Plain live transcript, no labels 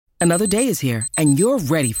Another day is here, and you're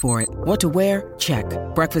ready for it. What to wear? Check.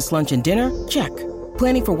 Breakfast, lunch, and dinner? Check.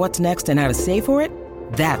 Planning for what's next and how to save for it?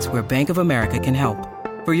 That's where Bank of America can help.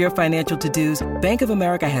 For your financial to-dos, Bank of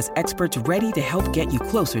America has experts ready to help get you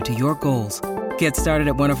closer to your goals. Get started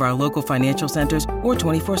at one of our local financial centers or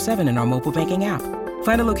 24/7 in our mobile banking app.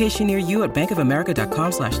 Find a location near you at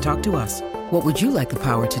bankofamerica.com/talktous. What would you like the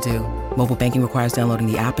power to do? Mobile banking requires downloading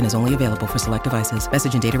the app and is only available for select devices.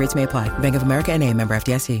 Message and data rates may apply. Bank of America N.A., member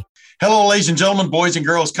FDIC. Hello, ladies and gentlemen, boys and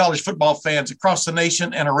girls, college football fans across the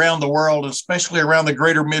nation and around the world, especially around the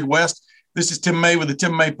greater Midwest. This is Tim May with the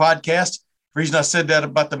Tim May Podcast. The reason I said that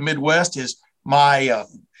about the Midwest is my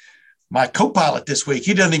co-pilot this week.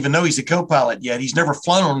 He doesn't even know he's a co-pilot yet. He's never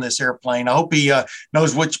flown on this airplane. I hope he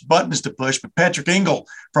knows which buttons to push. But Patrick Engel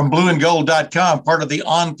from blueandgold.com, part of the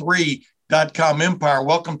On3.com empire.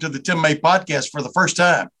 Welcome to the Tim May Podcast for the first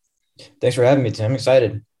time. Thanks for having me, Tim. I'm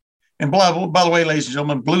excited. And by the way, ladies and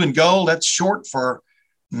gentlemen, blue and gold, that's short for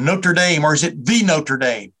Notre Dame, or is it the Notre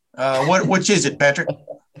Dame? Which is it, Patrick?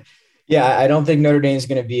 Yeah, I don't think Notre Dame is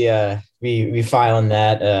going to be filing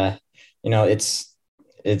that. Notre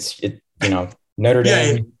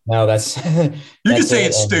Dame. Yeah. No, that's you can say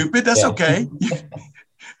it's stupid. That's okay.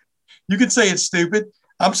 You can say it's stupid.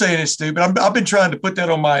 I'm saying it's stupid. I've been trying to put that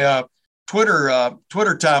on my Twitter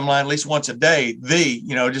timeline at least once a day.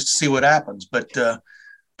 Just to see what happens.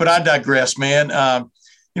 But I digress, man.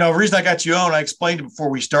 The reason I got you on, I explained it before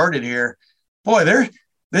we started here. Boy,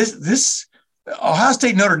 this Ohio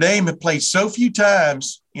State Notre Dame have played so few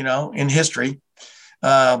times, in history.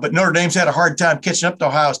 But Notre Dame's had a hard time catching up to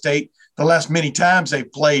Ohio State the last many times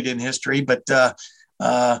they've played in history. But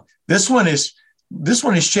this one is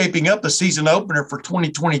shaping up the season opener for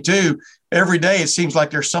 2022. Every day it seems like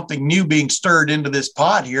there's something new being stirred into this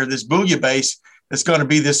pot here, this bouillabaisse that's going to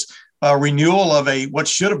be this renewal of what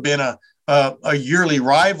should have been a yearly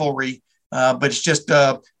rivalry, but it's just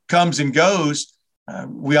comes and goes.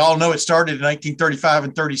 We all know it started in 1935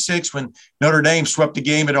 and 36 when Notre Dame swept the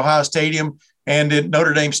game at Ohio Stadium and at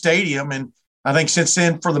Notre Dame Stadium. And I think since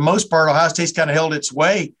then, for the most part, Ohio State's kind of held its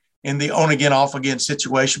way in the on-again, off-again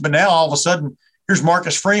situation. But now all of a sudden, here's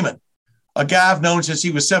Marcus Freeman, a guy I've known since he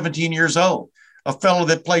was 17 years old, a fellow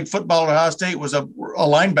that played football at Ohio State, was a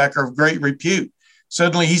linebacker of great repute.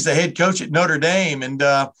 Suddenly he's the head coach at Notre Dame. And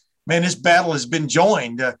man, this battle has been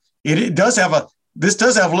joined. This does have a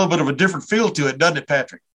little bit of a different feel to it, doesn't it,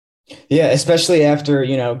 Patrick? Yeah, especially after,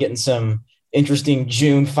 getting some interesting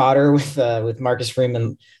June fodder with Marcus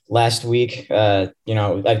Freeman last week. I'm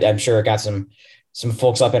sure it got some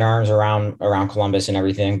folks up in arms around Columbus and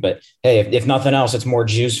everything. But hey, if nothing else, it's more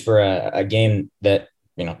juice for a game that,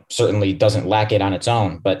 certainly doesn't lack it on its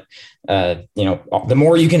own. But, the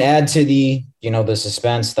more you can add to the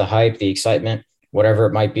suspense, the hype, the excitement, whatever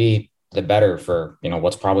it might be, the better for,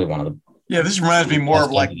 what's probably one of the. Yeah, this reminds me more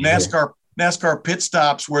of like NASCAR pit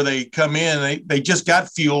stops where they come in, they just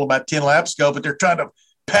got fuel about 10 laps ago, but they're trying to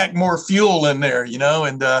pack more fuel in there,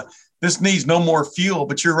 and this needs no more fuel.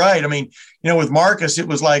 But you're right. I mean, with Marcus, it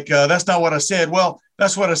was like, that's not what I said. Well,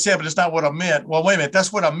 that's what I said, but it's not what I meant. Well, wait a minute.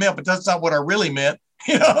 That's what I meant, but that's not what I really meant.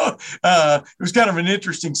 It was kind of an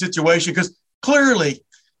interesting situation because clearly,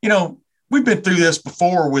 we've been through this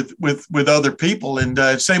before with other people. And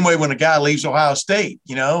same way when a guy leaves Ohio State,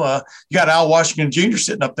 you got Al Washington Jr.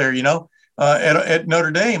 sitting up there, at Notre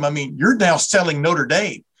Dame. I mean, you're now selling Notre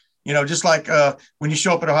Dame, just like when you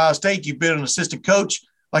show up at Ohio State, you've been an assistant coach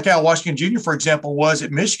like Al Washington Jr., for example, was at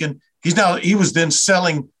Michigan. He was then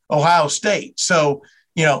selling Ohio State. So,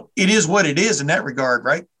 it is what it is in that regard,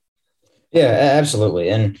 right? Yeah, absolutely.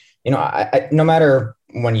 And, I no matter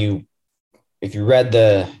if you read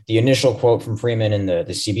the initial quote from Freeman in the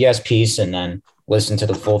CBS piece and then listen to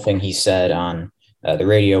the full thing he said on the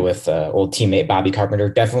radio with old teammate Bobby Carpenter,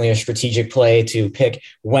 definitely a strategic play to pick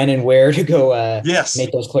when and where to go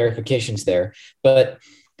make those clarifications there. But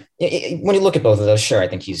when you look at both of those, sure, I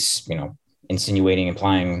think he's, insinuating,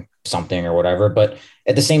 implying something or whatever. But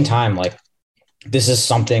at the same time, like, this is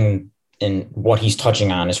something in what he's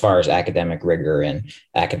touching on as far as academic rigor and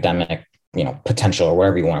academic, potential or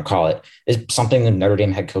whatever you want to call it, is something the Notre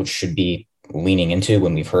Dame head coach should be leaning into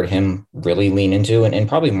when we've heard him really lean into and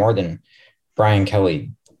probably more than Brian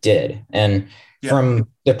Kelly did. And from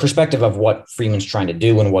the perspective of what Freeman's trying to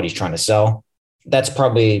do and what he's trying to sell, that's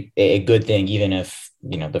probably a good thing, even if,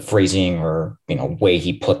 the phrasing or, way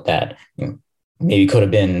he put that maybe could have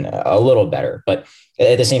been a little better. But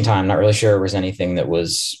at the same time, not really sure it was anything that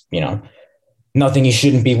was, nothing you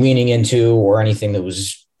shouldn't be leaning into or anything that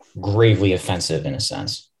was gravely offensive in a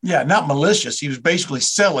sense. Yeah, not malicious. He was basically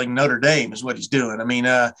selling Notre Dame is what he's doing. I mean,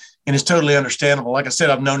 and it's totally understandable. Like I said,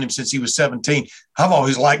 I've known him since he was 17. I've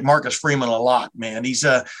always liked Marcus Freeman a lot, man. He's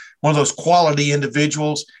one of those quality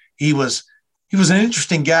individuals. He was an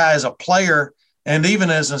interesting guy as a player, and even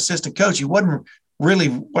as an assistant coach. He wasn't really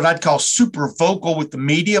what I'd call super vocal with the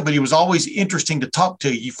media, but he was always interesting to talk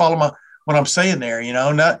to. You follow what I'm saying there? You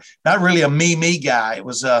know, not really a me guy. It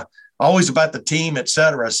was always about the team, et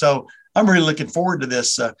cetera. So I'm really looking forward to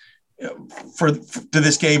this to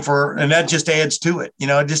this game and that just adds to it. You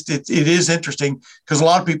know, it is interesting because a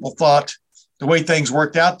lot of people thought the way things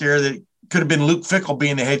worked out there that it could have been Luke Fickell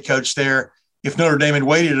being the head coach there if Notre Dame had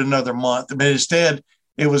waited another month. But instead,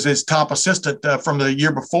 it was his top assistant from the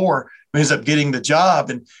year before who ends up getting the job.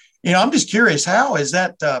 And you know, I'm just curious, how is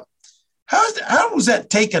that? How was that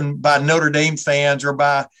taken by Notre Dame fans or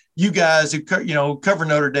by you guys who cover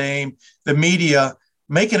Notre Dame, the media?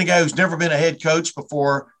 Making a guy who's never been a head coach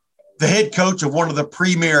before the head coach of one of the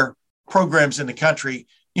premier programs in the country,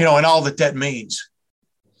 you know, and all that means.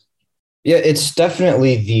 Yeah, it's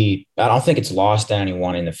definitely I don't think it's lost on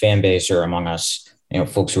anyone in the fan base or among us, you know,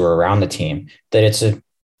 folks who are around the team, that it's a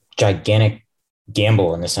gigantic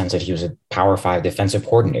gamble in the sense that he was a Power 5 defensive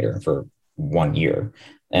coordinator for 1 year.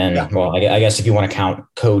 And yeah. Well, I guess if you want to count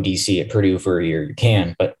co-DC at Purdue for a year, you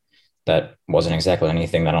can, but that wasn't exactly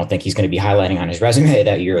anything that I don't think he's going to be highlighting on his resume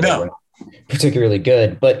that year. No. That were not particularly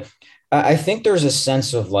good. But I think there's a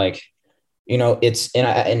sense of like, you know, it's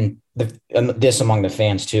this among the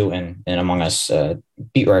fans too, and among us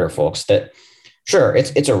beat writer folks, that sure,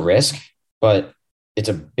 it's a risk, but it's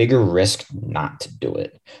a bigger risk not to do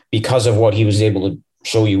it because of what he was able to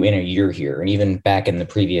show you in a year here. And even back in the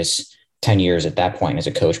previous 10 years at that point as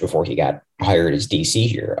a coach before he got hired as DC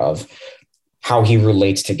here, of how he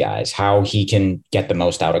relates to guys, how he can get the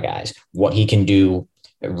most out of guys, what he can do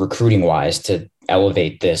recruiting wise to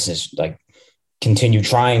elevate this, is like continue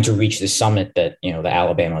trying to reach the summit that, you know, the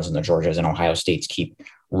Alabamas and the Georgias and Ohio States keep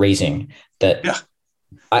raising. That yeah.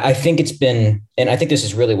 I think it's been, and I think this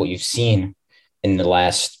is really what you've seen in the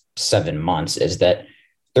last 7 months, is that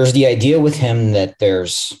there's the idea with him that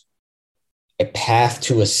there's a path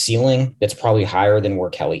to a ceiling that's probably higher than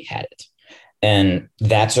where Kelly had it. And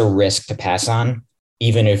that's a risk to pass on,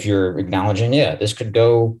 even if you're acknowledging, yeah, this could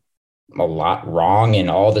go a lot wrong,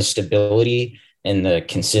 and all the stability and the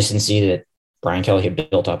consistency that Brian Kelly had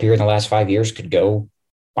built up here in the last 5 years could go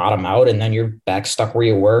bottom out. And then you're back stuck where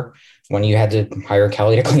you were when you had to hire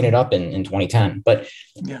Kelly to clean it up in 2010. But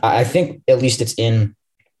yeah. I think at least it's in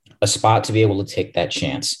a spot to be able to take that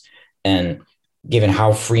chance. And given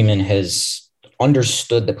how Freeman has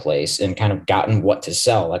understood the place and kind of gotten what to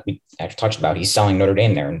sell, like we actually touched about, he's selling Notre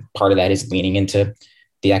Dame there. And part of that is leaning into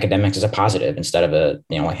the academics as a positive instead of a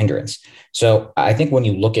hindrance. So I think when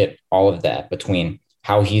you look at all of that, between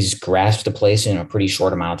how he's grasped the place in a pretty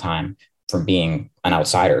short amount of time from being an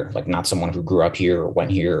outsider, like not someone who grew up here or went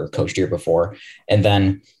here or coached here before, and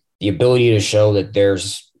then the ability to show that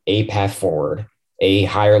there's a path forward, a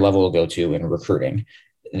higher level to go to in recruiting,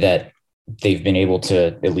 that they've been able to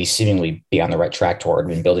at least seemingly be on the right track toward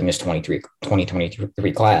in building this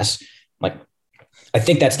 2023 class. Like, I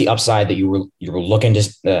think that's the upside that you were looking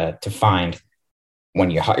to find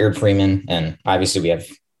when you hired Freeman. And obviously we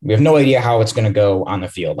have no idea how it's going to go on the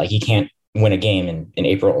field. Like, he can't win a game in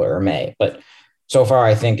April or May, but so far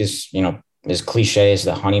I think as cliche as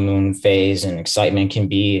the honeymoon phase and excitement can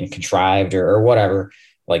be, and contrived or whatever,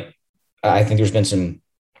 like, I think there's been some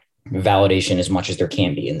validation as much as there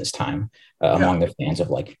can be in this time among the fans of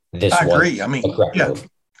like this. I agree. I mean, move.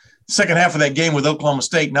 Second half of that game with Oklahoma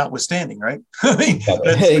State notwithstanding, right? I mean,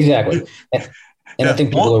 exactly. And I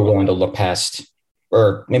think people are willing to look past,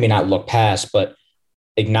 or maybe not look past, but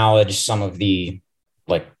acknowledge some of the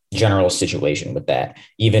like general situation with that,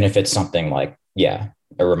 even if it's something like,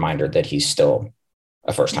 a reminder that he's still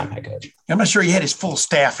a first-time head coach. I'm not sure he had his full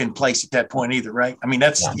staff in place at that point either, right? I mean,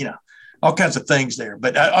 that's, all kinds of things there.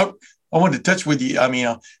 But I wanted to touch with you. I mean,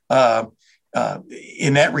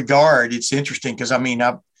 in that regard, it's interesting because, I mean,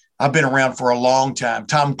 I've been around for a long time.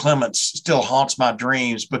 Tom Clements still haunts my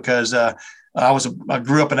dreams because I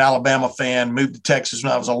grew up an Alabama fan, moved to Texas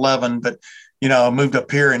when I was 11, but, moved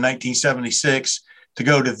up here in 1976 to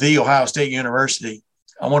go to the Ohio State University.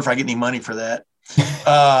 I wonder if I get any money for that.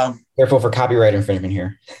 Careful for copyright infringement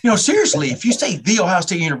here. Seriously, if you say the Ohio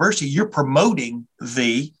State University, you're promoting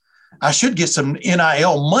I should get some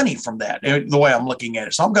NIL money from that, the way I'm looking at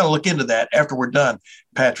it. So I'm going to look into that after we're done,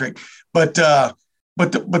 Patrick. But the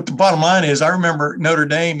bottom line is, I remember Notre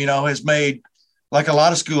Dame, has made, like a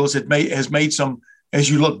lot of schools, has made some, as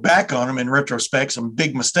you look back on them in retrospect, some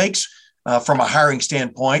big mistakes from a hiring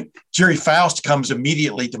standpoint. Jerry Faust comes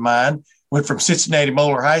immediately to mind. Went from Cincinnati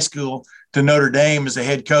Moeller High School to Notre Dame as a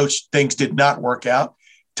head coach. Things did not work out.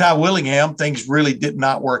 Ty Willingham, things really did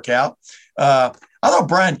not work out. I thought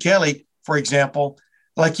Brian Kelly, for example,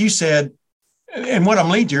 like you said, and what I'm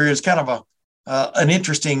leading to here is kind of an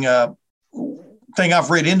interesting thing I've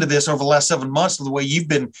read into this over the last 7 months, the way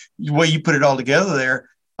you put it all together there.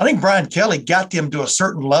 I think Brian Kelly got them to a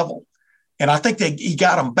certain level, and I think that he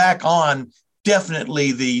got them back on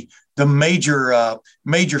definitely the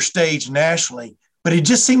major stage nationally. But it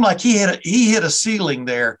just seemed like he hit a ceiling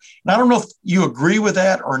there. And I don't know if you agree with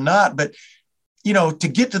that or not, but to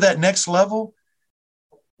get to that next level,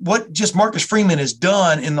 what just Marcus Freeman has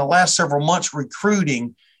done in the last several months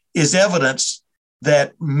recruiting is evidence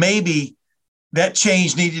that maybe that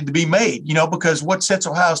change needed to be made, because what sets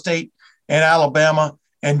Ohio State and Alabama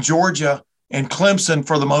and Georgia and Clemson,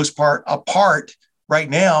 for the most part, apart right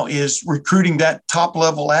now is recruiting that top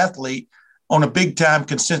level athlete on a big time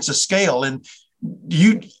consensus scale. And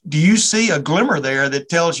do you see a glimmer there that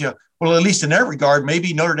tells you, well, at least in that regard,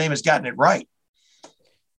 maybe Notre Dame has gotten it right?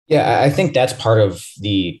 Yeah, I think that's part of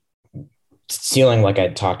the ceiling, like I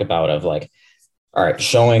talked about, of like, all right,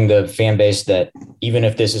 showing the fan base that even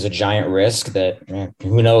if this is a giant risk, that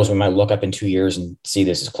who knows, we might look up in 2 years and see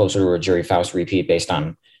this is closer to a Jerry Faust repeat based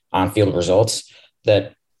on on-field results,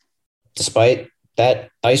 that despite that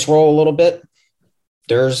dice roll a little bit,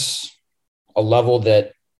 there's a level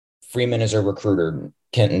that Freeman as a recruiter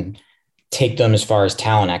can take them as far as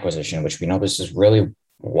talent acquisition, which we know this is really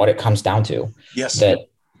what it comes down to. Yes. That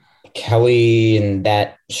Kelly and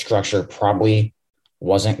that structure probably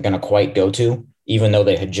wasn't going to quite go to, even though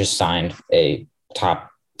they had just signed a top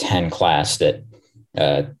 10 class that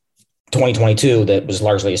 2022 that was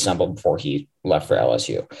largely assembled before he left for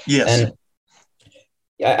LSU. Yes. And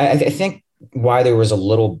I think why there was a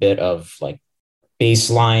little bit of like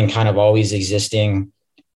baseline kind of always existing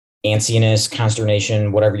antsiness,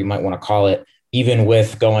 consternation, whatever you might want to call it, even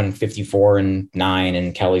with going 54-9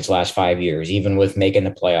 in Kelly's last 5 years, even with making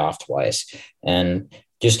the playoff twice. And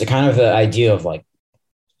just the kind of the idea of like,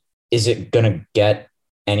 is it going to get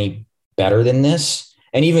any better than this?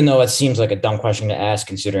 And even though it seems like a dumb question to ask,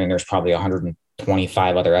 considering there's probably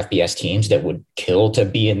 125 other FBS teams that would kill to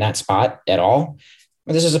be in that spot at all,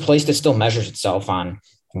 this is a place that still measures itself on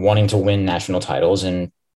wanting to win national titles.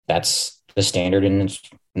 And that's the standard and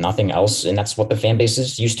nothing else. And that's what the fan base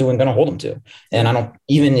is used to and going to hold them to. And I don't,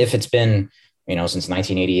 even if it's been, since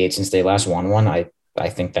 1988, since they last won one, I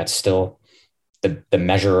think that's still the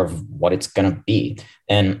measure of what it's going to be.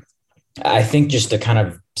 And I think just a kind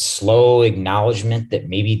of slow acknowledgement that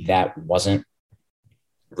maybe that wasn't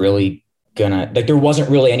really there wasn't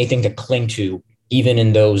really anything to cling to, even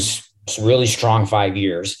in those really strong 5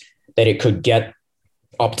 years, that it could get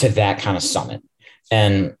up to that kind of summit.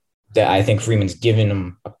 And that I think Freeman's given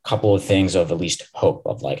them a couple of things of at least hope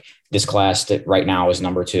of like this class that right now is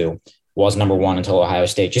number 2 was number 1 until Ohio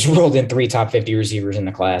State just rolled in 3 top 50 receivers in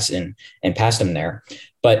the class and passed them there.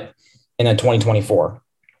 But in then 2024,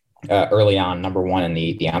 early on, number 1 in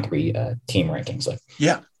the on 3 team rankings. Like,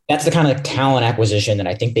 yeah, that's the kind of talent acquisition that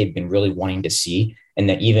I think they've been really wanting to see. And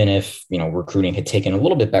that even if, recruiting had taken a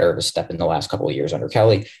little bit better of a step in the last couple of years under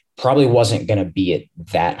Kelly, probably wasn't going to be at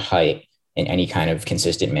that height in any kind of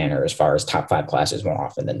consistent manner as far as top 5 classes more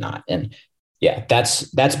often than not. And yeah,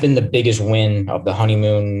 that's been the biggest win of the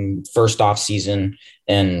honeymoon first off season.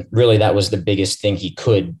 And really that was the biggest thing he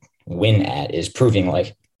could win at, is proving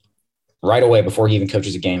like right away before he even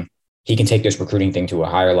coaches a game, he can take this recruiting thing to a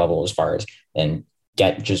higher level as far as and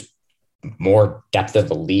get just more depth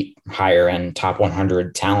of elite, higher end, top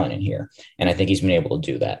 100 talent in here. And I think he's been able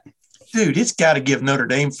to do that. Dude, it's got to give Notre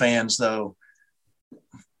Dame fans, though,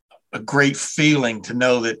 a great feeling to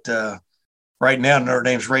know that right now Notre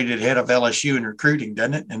Dame's rated ahead of LSU in recruiting,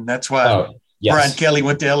 doesn't it? And that's why Brian Kelly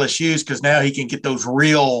went to LSU's, because now he can get those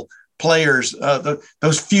real players,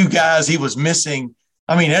 those few guys he was missing.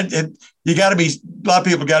 I mean, you got to be, a lot of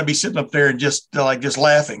people got to be sitting up there and just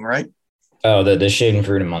laughing, right? Oh, the shade and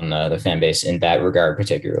freedom on the fan base in that regard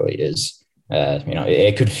particularly is,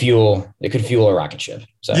 it could fuel a rocket ship.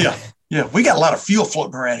 So yeah, we got a lot of fuel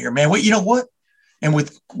floating around here, man. You know what? And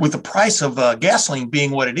with the price of gasoline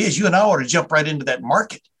being what it is, you and I ought to jump right into that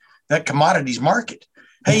market, that commodities market.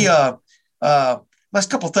 Hey, last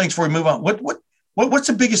couple of things before we move on. What's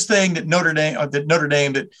the biggest thing that Notre Dame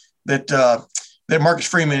that Marcus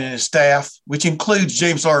Freeman and his staff, which includes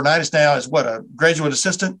James Laurinaitis now as a graduate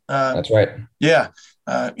assistant? That's right. Yeah.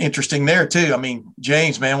 Interesting there too. I mean,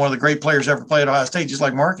 James, man, one of the great players ever played at Ohio State, just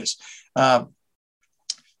like Marcus.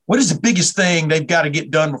 What is the biggest thing they've got to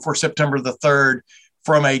get done before September the 3rd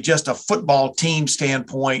from just a football team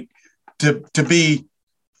standpoint to be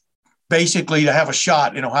basically to have a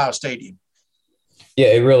shot in Ohio Stadium? Yeah,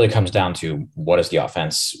 it really comes down to what does the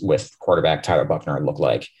offense with quarterback Tyler Buckner look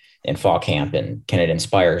like in fall camp, and can it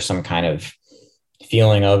inspire some kind of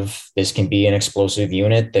feeling of this can be an explosive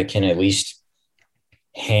unit that can at least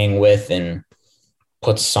hang with and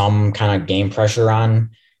put some kind of game pressure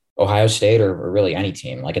on Ohio State or really any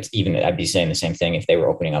team. Like, it's even, I'd be saying the same thing if they were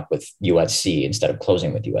opening up with USC instead of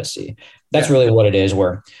closing with USC. That's really what it is,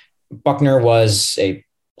 where Buckner was a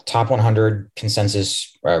top 100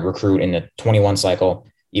 consensus recruit in the 21 cycle,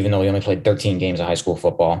 even though he only played 13 games of high school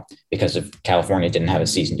football because of California didn't have a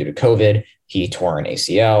season due to COVID. He tore an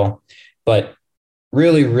ACL, but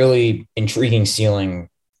really, really intriguing ceiling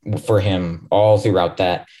for him all throughout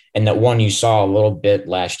that. And that one you saw a little bit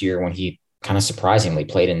last year when he kind of surprisingly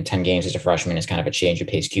played in 10 games as a freshman as kind of a change of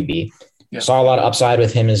pace QB. Saw a lot of upside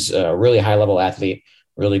with him as a really high level athlete,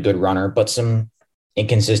 really good runner, but some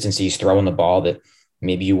inconsistencies throwing the ball that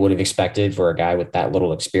maybe you would have expected for a guy with that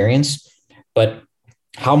little experience. But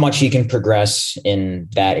how much he can progress in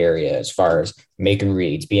that area as far as making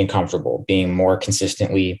reads, being comfortable, being more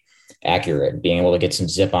consistently accurate, being able to get some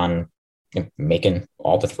zip on making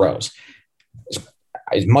all the throws.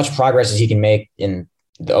 As much progress as he can make in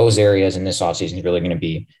those areas in this offseason is really going to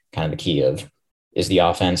be kind of the key of, is the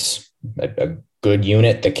offense a good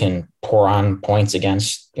unit that can pour on points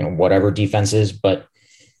against, whatever defenses, but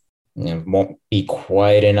won't be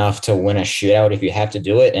quite enough to win a shootout if you have to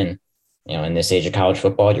do it. And, in this age of college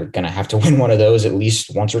football, you're going to have to win one of those at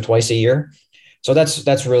least once or twice a year. So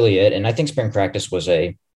that's really it. And I think spring practice was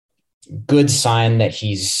a good sign that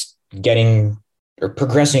he's getting or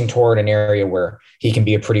progressing toward an area where he can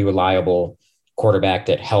be a pretty reliable quarterback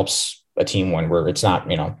that helps a team win, where it's not,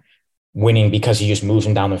 winning because he just moves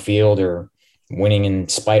him down the field or winning in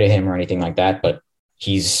spite of him or anything like that, but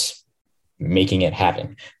he's making it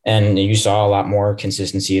happen. And you saw a lot more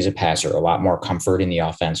consistency as a passer, a lot more comfort in the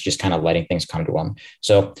offense, just kind of letting things come to him.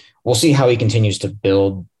 So we'll see how he continues to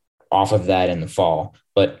build off of that in the fall,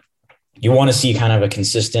 but you want to see kind of a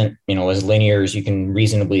consistent, as linear as you can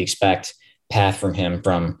reasonably expect path from him,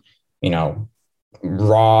 from,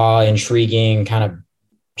 raw, intriguing, kind of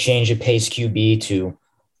change of pace QB to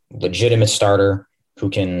legitimate starter who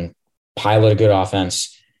can pilot a good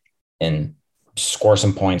offense and score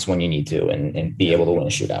some points when you need to and be able to win a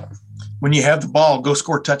shootout. When you have the ball, go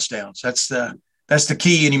score touchdowns. That's the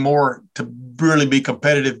key anymore to really be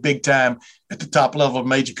competitive big time at the top level of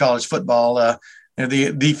major college football.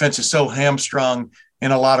 The defense is so hamstrung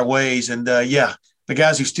in a lot of ways. And the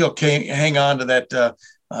guys who still can't hang on to that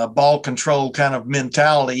ball control kind of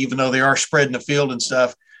mentality, even though they are spreading the field and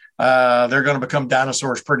stuff, they're going to become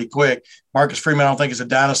dinosaurs pretty quick. Marcus Freeman, I don't think, is a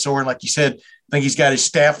dinosaur. And like you said, I think he's got his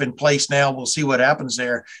staff in place now. We'll see what happens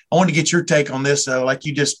there. I want to get your take on this, though. Like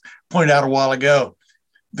you just pointed out a while ago,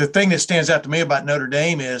 the thing that stands out to me about Notre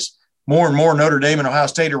Dame is more and more Notre Dame and Ohio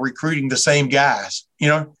State are recruiting the same guys,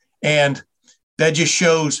 and that just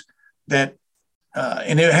shows that,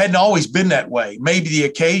 and it hadn't always been that way. Maybe the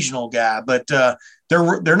occasional guy, but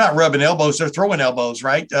they're not rubbing elbows; they're throwing elbows,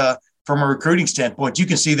 right? From a recruiting standpoint, you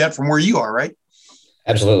can see that from where you are, right?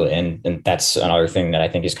 Absolutely, and that's another thing that I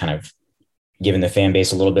think is kind of given the fan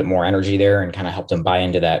base a little bit more energy there and kind of helped them buy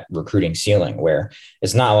into that recruiting ceiling, where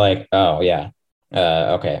it's not like,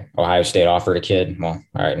 okay, Ohio State offered a kid. Well,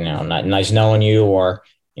 all right, not nice knowing you, or,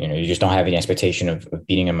 you just don't have any expectation of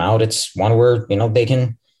beating them out. It's one where, they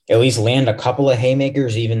can at least land a couple of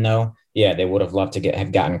haymakers, even though, they would have loved to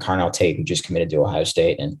have gotten Carnell Tate, who just committed to Ohio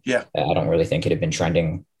State. And I don't really think it had been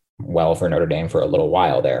trending well for Notre Dame for a little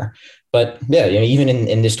while there. But even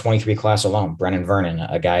in this 23 class alone, Brennan Vernon,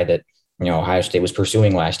 a guy that, Ohio State was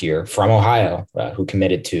pursuing last year from Ohio, who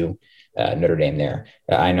committed to Notre Dame there.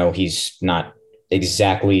 I know he's not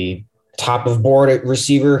exactly top of board at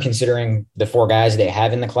receiver, considering the four guys they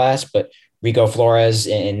have in the class, but Rico Flores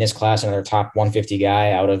in this class, another top 150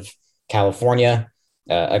 guy out of California,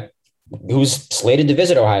 who's slated to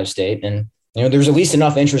visit Ohio State. And, there's at least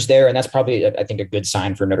enough interest there. And that's probably, I think, a good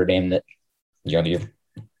sign for Notre Dame that,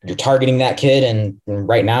 you're targeting that kid, and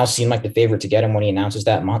right now seemed like the favorite to get him when he announces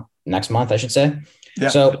that next month, I should say. Yeah.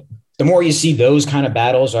 So the more you see those kind of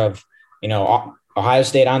battles of, Ohio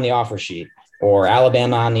State on the offer sheet, or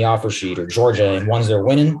Alabama on the offer sheet, or Georgia, and ones they're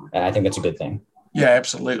winning, I think that's a good thing. Yeah,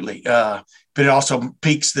 absolutely. But it also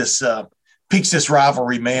piques this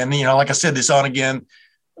rivalry, man. Like I said, this on again,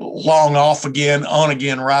 long off again, on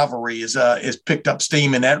again rivalry is picked up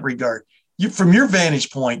steam in that regard. From your vantage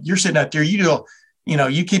point, you're sitting out there,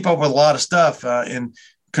 you keep up with a lot of stuff, and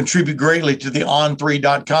contribute greatly to the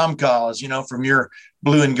on3.com cause, from your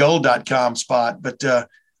blueandgold.com spot. But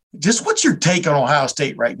just what's your take on Ohio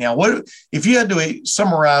State right now? What if you had to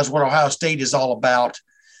summarize what Ohio State is all about,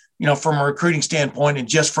 from a recruiting standpoint and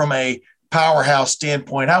just from a powerhouse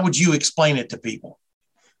standpoint? How would you explain it to people?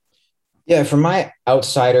 Yeah, from my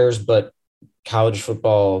outsiders, but college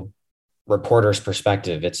football reporter's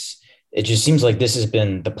perspective, it just seems like this has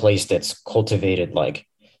been the place that's cultivated like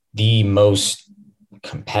the most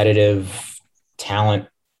competitive, talent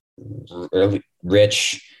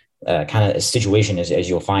rich kind of situation as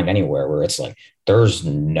you'll find anywhere, where it's like there's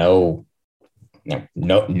no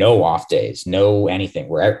off days, no anything,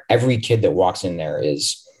 where every kid that walks in there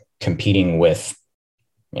is competing with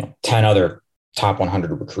 10 other top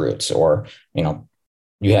 100 recruits, or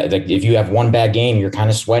you have, like, if you have one bad game, you're kind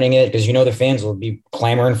of sweating it because the fans will be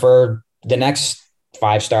clamoring for the next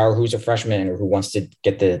 5-star who's a freshman or who wants to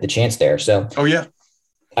get the chance there. So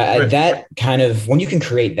that kind of, when you can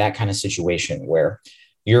create that kind of situation where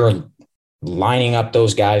you're lining up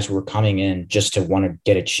those guys who are coming in just to want to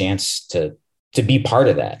get a chance to be part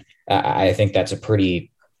of that, I think that's a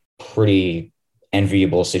pretty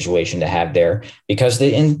enviable situation to have there, because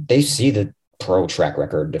they see the pro track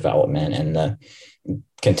record development and the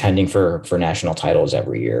contending for national titles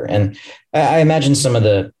every year. And I imagine some of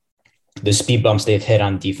the speed bumps they've hit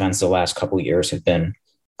on defense the last couple of years have been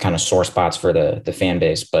kind of sore spots for the fan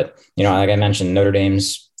base. But, like I mentioned, Notre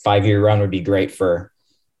Dame's 5-year run would be great for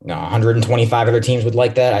 125 other teams would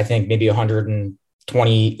like that. I think maybe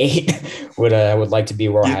 128 would like to be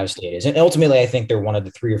where Ohio State is. And ultimately, I think they're one of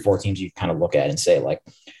the 3 or 4 teams you kind of look at and say, like,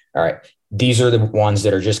 all right, these are the ones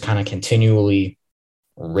that are just kind of continually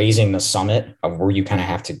raising the summit of where you kind of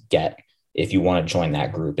have to get if you want to join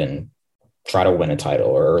that group and try to win a title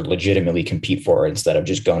or legitimately compete for it, instead of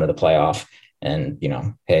just going to the playoff and,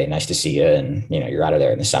 hey, nice to see you. And, you're out of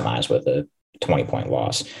there in the semis with a 20-point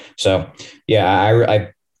loss. So, yeah,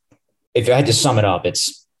 I if I had to sum it up,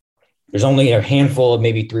 there's only a handful of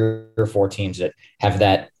maybe 3 or 4 teams that have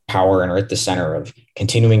that power and are at the center of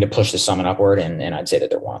continuing to push the summit upward. And I'd say that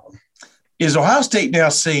they're one of them. Is Ohio State now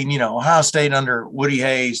seeing, Ohio State under Woody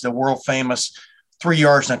Hayes, the world famous 3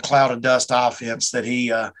 yards in a cloud of dust offense that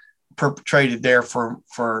he perpetrated there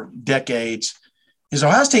for decades? Is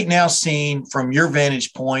Ohio State now seen from your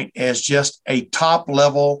vantage point as just a top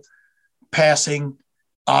level passing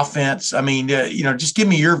offense? I mean, just give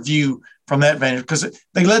me your view from that vantage, because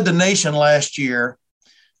they led the nation last year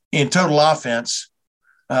in total offense.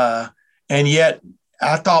 And yet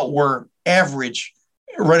I thought we're average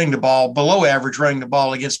running the ball, below average running the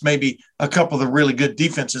ball against maybe a couple of the really good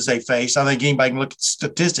defenses they face. I think anybody can look at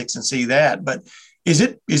statistics and see that. But is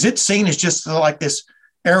it seen as just like this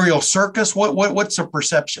aerial circus? What's the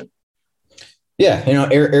perception? Yeah,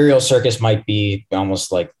 aerial circus might be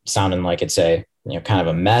almost like sounding like it's a kind of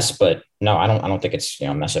a mess, but no, I don't think it's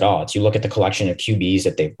a mess at all. It's, you look at the collection of QBs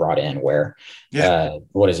that they've brought in, where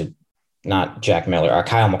what is it? Not Jack Miller,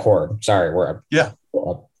 Kyle McCord. Sorry, we're a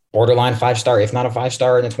borderline 5-star, if not a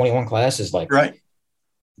 5-star in the 21 class, is like right.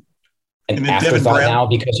 An afterthought now,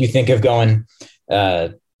 because you think of going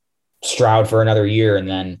Stroud for another year, and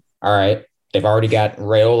then all right, they've already got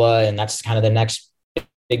Raiola, and that's kind of the next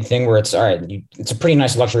big thing where it's all right. It's a pretty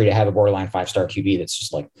nice luxury to have a borderline 5-star QB that's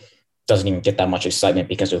just like doesn't even get that much excitement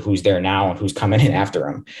because of who's there now and who's coming in after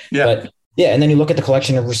him. Yeah. But yeah, and then you look at the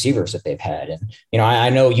collection of receivers that they've had, and I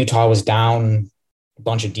know Utah was down a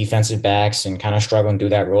bunch of defensive backs and kind of struggling through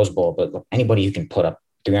that Rose Bowl, but look, anybody who can put up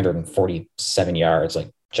 347 yards like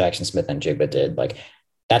Jackson Smith and Jigba did, like,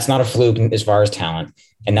 that's not a fluke as far as talent.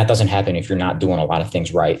 And that doesn't happen if you're not doing a lot of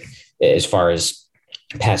things right as far as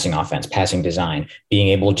passing offense, passing design, being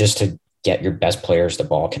able just to get your best players the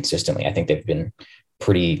ball consistently. I think they've been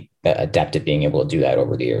pretty adept at being able to do that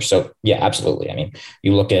over the years. So yeah, absolutely. I mean,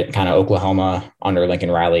 you look at kind of Oklahoma under Lincoln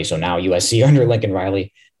Riley, so now USC under Lincoln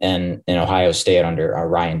Riley, and Ohio State under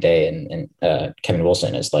Ryan Day and Kevin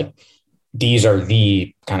Wilson, is like, these are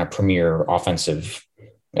the kind of premier offensive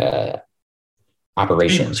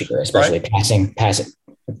operations here, especially right?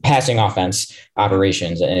 passing offense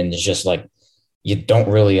operations. And it's just like, you don't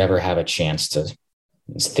really ever have a chance to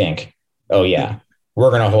think, oh yeah, we're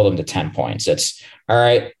going to hold them to 10 points. It's all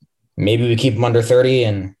right. Maybe we keep them under 30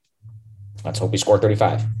 and let's hope we score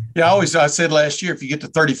 35. Yeah. I said last year, if you get to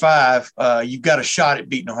 35, you've got a shot at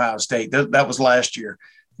beating Ohio State. That was last year.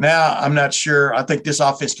 Now I'm not sure. I think this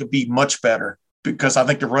offense could be much better, because I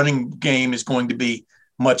think the running game is going to be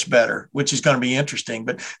much better, which is going to be interesting.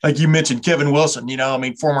 But like you mentioned, Kevin Wilson,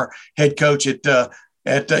 former head coach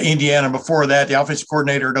at Indiana. Before that, the offensive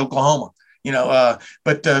coordinator at Oklahoma,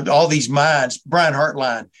 but all these minds, Brian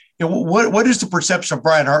Hartline what is the perception of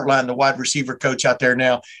Brian Hartline, the wide receiver coach out there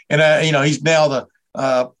now? And he's now the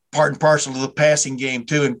part and parcel of the passing game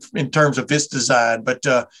too, in terms of its design. But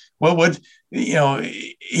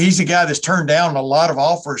he's a guy that's turned down a lot of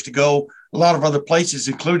offers to go a lot of other places,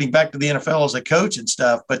 including back to the NFL as a coach and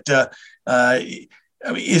stuff. But the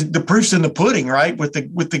proof's in the pudding, right? With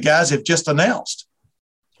the guys have just announced.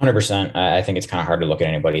 100%. I think it's kind of hard to look at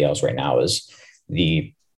anybody else right now as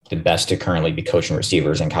the best to currently be coaching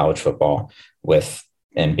receivers in college football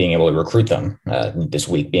and being able to recruit them this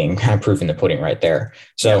week being kind of proof in the pudding right there.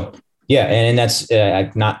 So yeah. And that's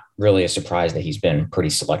not really a surprise that he's been pretty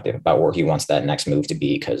selective about where he wants that next move to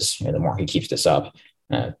be. Cause the more he keeps this up,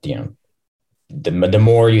 the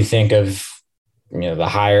more you think of, the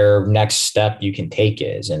higher next step you can take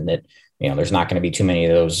is, and that, there's not going to be too many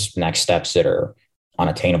of those next steps that are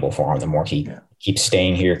unattainable for him. The more he keeps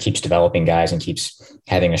staying here, keeps developing guys, and keeps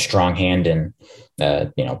having a strong hand in,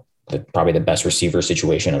 probably the best receiver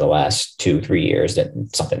situation of the last 2-3 years,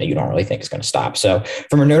 that's something that you don't really think is going to stop. So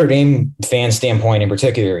from a Notre Dame fan standpoint in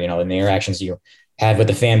particular, in the interactions you have with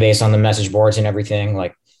the fan base on the message boards and everything,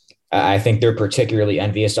 like, I think they're particularly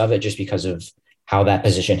envious of it just because of how that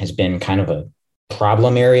position has been kind of a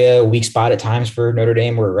problem area, weak spot at times for Notre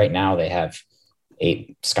Dame, where right now they have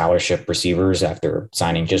 8 scholarship receivers after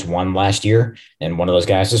signing just one last year. And one of those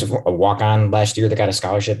guys is a walk-on last year that got a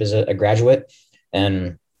scholarship as a graduate.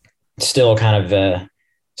 And still kind of a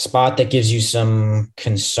spot that gives you some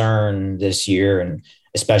concern this year. And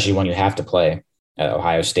especially when you have to play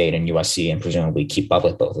Ohio State and USC and presumably keep up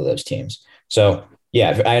with both of those teams. So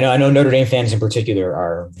yeah, I know Notre Dame fans in particular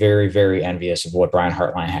are very, very envious of what Brian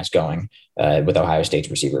Hartline has going with Ohio State's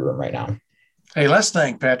receiver room right now. Hey, last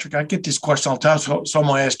thing, Patrick, I get this question all the time. So I'm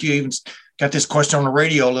going to ask you, even got this question on the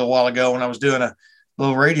radio a little while ago when I was doing a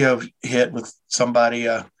little radio hit with somebody.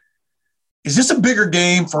 Is this a bigger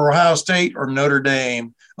game for Ohio State or Notre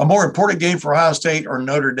Dame? A more important game for Ohio State or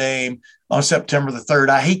Notre Dame on September the 3rd?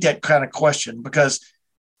 I hate that kind of question because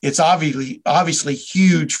it's obviously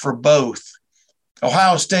huge for both.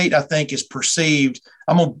 Ohio State, I think, is perceived.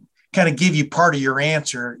 I'm going to kind of give you part of your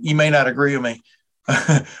answer. You may not agree with me.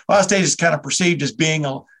 Ohio State is kind of perceived as being,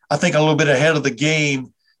 I think, a little bit ahead of the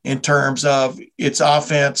game in terms of its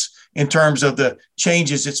offense, in terms of the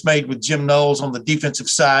changes it's made with Jim Knowles on the defensive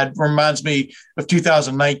side. Reminds me of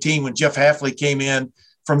 2019 when Jeff Hafley came in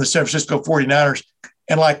from the San Francisco 49ers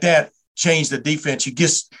and like that changed the defense. You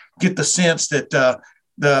just get the sense that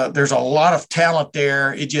there's a lot of talent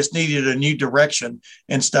there. It just needed a new direction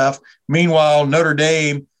and stuff. Meanwhile, Notre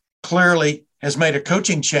Dame clearly has made a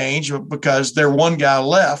coaching change because they're one guy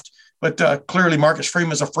left, but clearly Marcus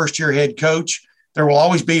Freeman is a first-year head coach. There will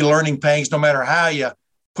always be learning pains no matter how you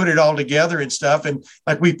put it all together and stuff. And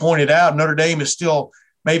like we pointed out, Notre Dame is still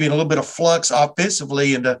maybe in a little bit of flux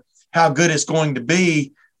offensively into how good it's going to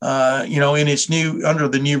be, in its under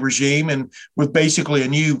the new regime and with basically a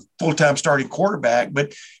new full-time starting quarterback.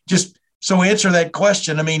 But just so answer that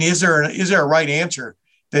question. I mean, is there a right answer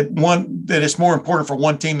that it's more important for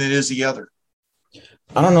one team than it is the other?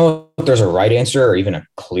 I don't know if there's a right answer or even a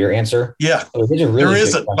clear answer. Yeah, there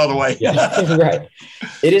isn't, by the way. Yeah, right.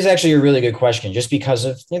 It is actually a really good question just because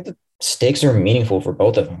of the stakes are meaningful for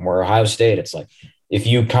both of them. Where Ohio State, it's like if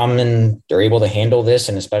you come and they're able to handle this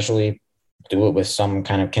and especially do it with some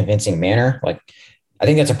kind of convincing manner, like I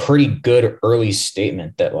think that's a pretty good early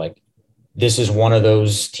statement that like this is one of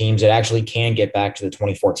those teams that actually can get back to the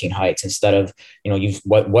 2014 heights instead of,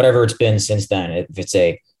 whatever it's been since then. If it's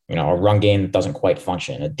a run game that doesn't quite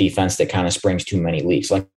function, a defense that kind of springs too many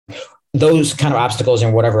leaks, like those kind of obstacles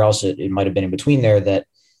and whatever else it might have been in between there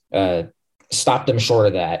that stopped them short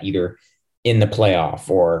of that, either in the playoff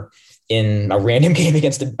or in a random game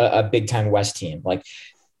against a big time West team. Like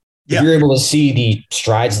if you're able to see the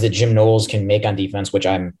strides that Jim Knowles can make on defense, which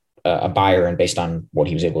I'm a buyer in based on what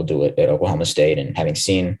he was able to do at Oklahoma State and having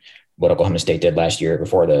seen what Oklahoma State did last year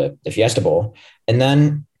before the Fiesta Bowl, and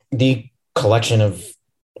then the collection of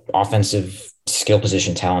offensive skill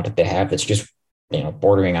position talent that they have that's just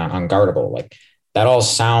bordering on unguardable. Like that all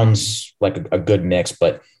sounds like a good mix,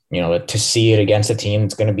 but to see it against a team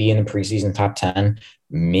that's going to be in the preseason top 10,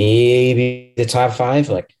 maybe the top 5,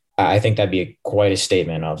 like I think that'd be quite a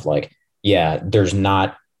statement of like, yeah, there's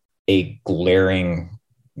not a glaring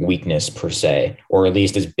weakness per se, or at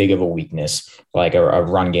least as big of a weakness like a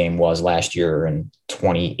run game was last year in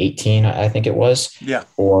 2018, I think it was,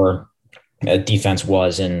 or a defense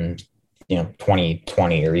was in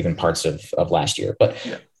 2020 or even parts of last year. But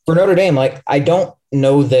for Notre Dame, like I don't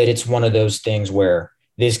know that it's one of those things where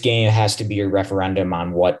this game has to be a referendum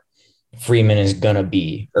on what Freeman is going to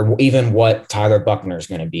be, or even what Tyler Buckner is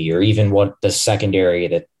going to be, or even what the secondary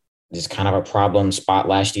that is kind of a problem spot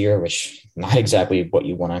last year, which not exactly what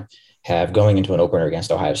you want to have going into an opener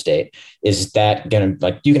against Ohio State. Is that going to,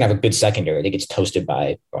 like, you can have a good secondary that gets toasted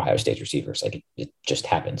by Ohio State's receivers. Like it just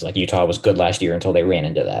happens. Like Utah was good last year until they ran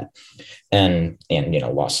into that and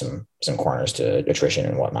lost some corners to attrition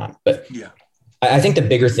and whatnot. But yeah, I think the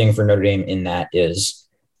bigger thing for Notre Dame in that is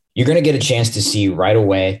you're going to get a chance to see right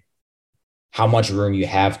away how much room you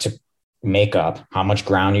have to make up, how much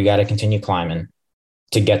ground you got to continue climbing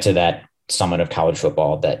to get to that summit of college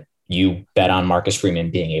football that you bet on Marcus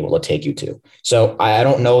Freeman being able to take you to. So I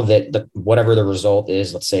don't know that whatever the result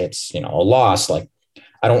is, let's say it's, a loss, like,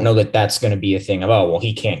 I don't know that that's going to be a thing of, oh, well,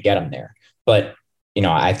 he can't get him there. But,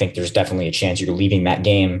 I think there's definitely a chance you're leaving that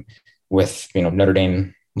game with, Notre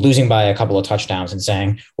Dame losing by a couple of touchdowns and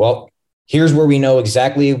saying, well, here's where we know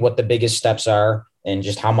exactly what the biggest steps are and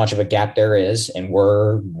just how much of a gap there is and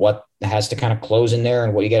what has to kind of close in there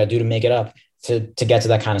and what you got to do to make it up to get to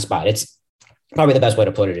that kind of spot. It's probably the best way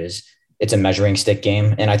to put it is it's a measuring stick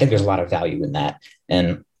game. And I think there's a lot of value in that.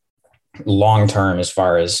 And long-term, as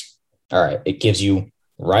far as, all right, it gives you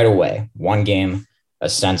right away, one game, a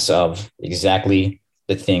sense of exactly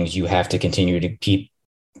the things you have to continue to keep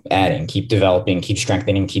adding, keep developing, keep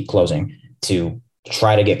strengthening, keep closing to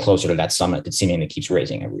try to get closer to that summit that seemingly keeps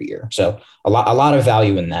raising every year. So a lot of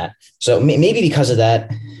value in that. So maybe because of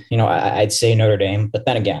that, I'd say Notre Dame, but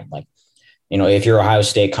then again, like, if you're Ohio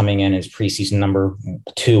State coming in as preseason number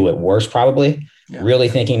 2 at worst, probably really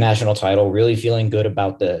thinking national title, really feeling good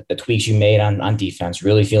about the tweaks you made on defense,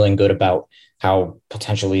 really feeling good about how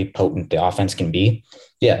potentially potent the offense can be.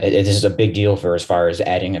 Yeah, it is a big deal for as far as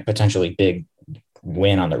adding a potentially big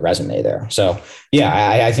win on the resume there. So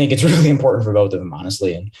yeah, I think it's really important for both of them,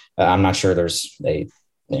 honestly. And I'm not sure there's an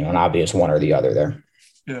obvious one or the other there.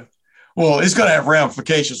 Yeah. Well, it's going to have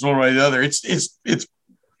ramifications one way or the other.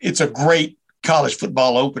 It's a great college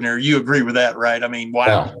football opener. You agree with that, right? I mean,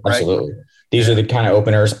 wow. Oh, absolutely. Right? These are the kind of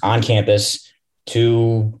openers on campus,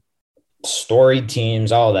 2 storied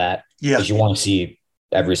teams, all that that you want to see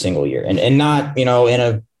every single year. And not, in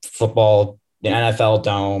a football, the NFL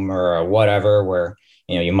dome or whatever, where,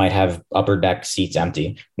 you might have upper deck seats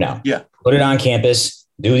empty. No. Yeah. Put it on campus,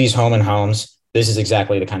 do these home and homes. This is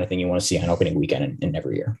exactly the kind of thing you want to see on opening weekend in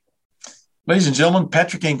every year. Ladies and gentlemen,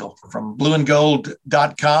 Patrick Engel from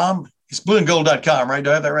blueandgold.com. It's blueandgold.com, right? Do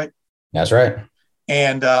I have that right? That's right.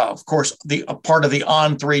 And of course, a part of the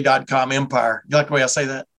on3.com empire. You like the way I say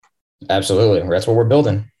that? Absolutely. That's what we're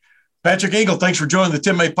building. Patrick Engel, thanks for joining the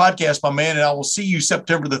Tim May podcast, my man. And I will see you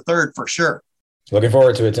September the 3rd for sure. Looking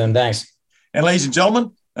forward to it, Tim. Thanks. And ladies and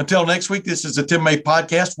gentlemen, until next week, this is the Tim May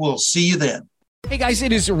podcast. We'll see you then. Hey guys,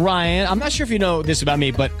 it is Ryan. I'm not sure if you know this about me,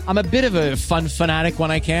 but I'm a bit of a fun fanatic when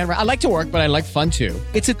I can. I like to work, but I like fun too.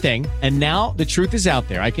 It's a thing. And now the truth is out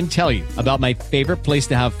there. I can tell you about my favorite place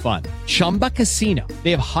to have fun. Chumba Casino. They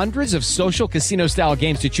have hundreds of social casino style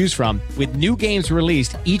games to choose from with new games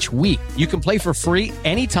released each week. You can play for free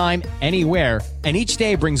anytime, anywhere. And each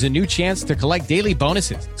day brings a new chance to collect daily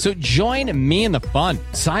bonuses. So join me in the fun.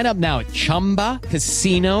 Sign up now at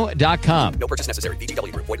ChumbaCasino.com. No purchase necessary.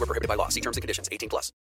 VGW Group. Void where prohibited by law. See terms and conditions. 18+.